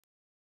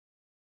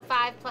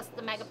$5 plus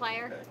the mega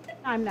player.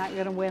 I'm not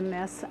going to win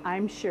this,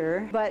 I'm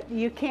sure, but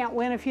you can't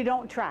win if you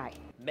don't try.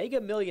 Mega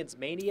Millions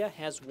mania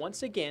has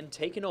once again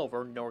taken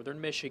over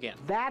northern Michigan.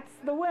 That's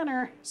the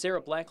winner.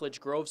 Sarah Blackledge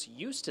Groves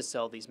used to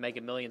sell these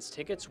Mega Millions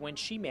tickets when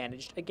she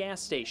managed a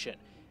gas station.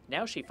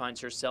 Now she finds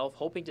herself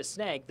hoping to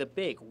snag the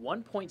big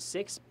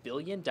 $1.6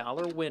 billion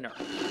winner.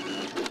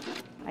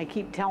 I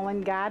keep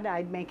telling God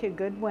I'd make a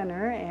good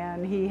winner,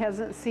 and he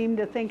hasn't seemed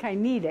to think I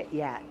need it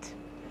yet.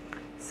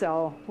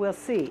 So we'll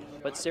see.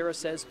 But Sarah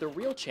says the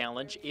real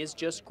challenge is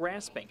just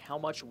grasping how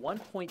much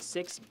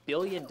 $1.6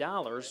 billion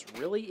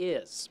really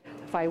is.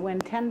 If I win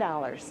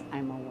 $10,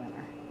 I'm a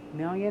winner. $1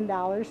 million,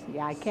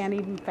 yeah, I can't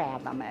even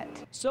fathom it.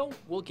 So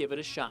we'll give it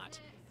a shot.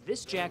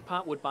 This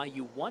jackpot would buy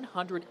you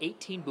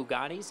 118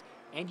 Bugattis,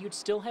 and you'd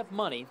still have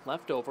money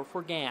left over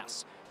for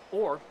gas.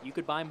 Or you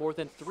could buy more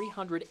than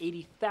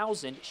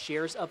 380,000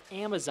 shares of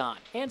Amazon.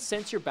 And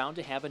since you're bound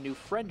to have a new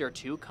friend or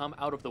two come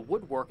out of the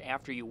woodwork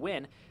after you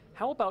win,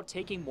 how about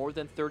taking more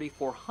than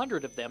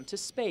 3,400 of them to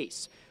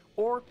space?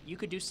 Or you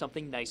could do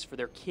something nice for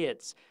their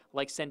kids,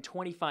 like send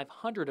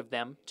 2,500 of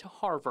them to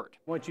Harvard.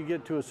 Once you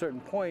get to a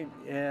certain point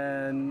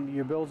and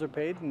your bills are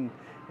paid and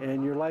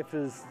your life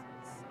is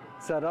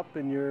set up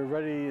and you're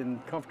ready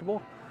and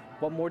comfortable,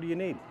 what more do you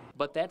need?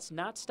 But that's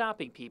not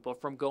stopping people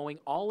from going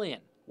all in,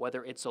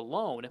 whether it's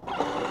alone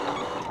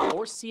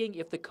or seeing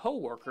if the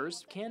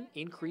co-workers can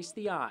increase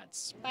the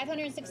odds.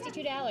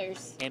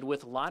 $562. And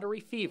with lottery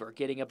fever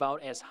getting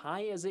about as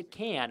high as it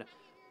can,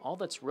 all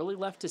that's really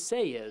left to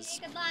say is,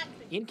 Good luck.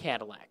 in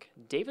Cadillac,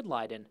 David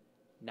Leiden,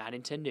 9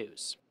 and 10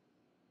 News.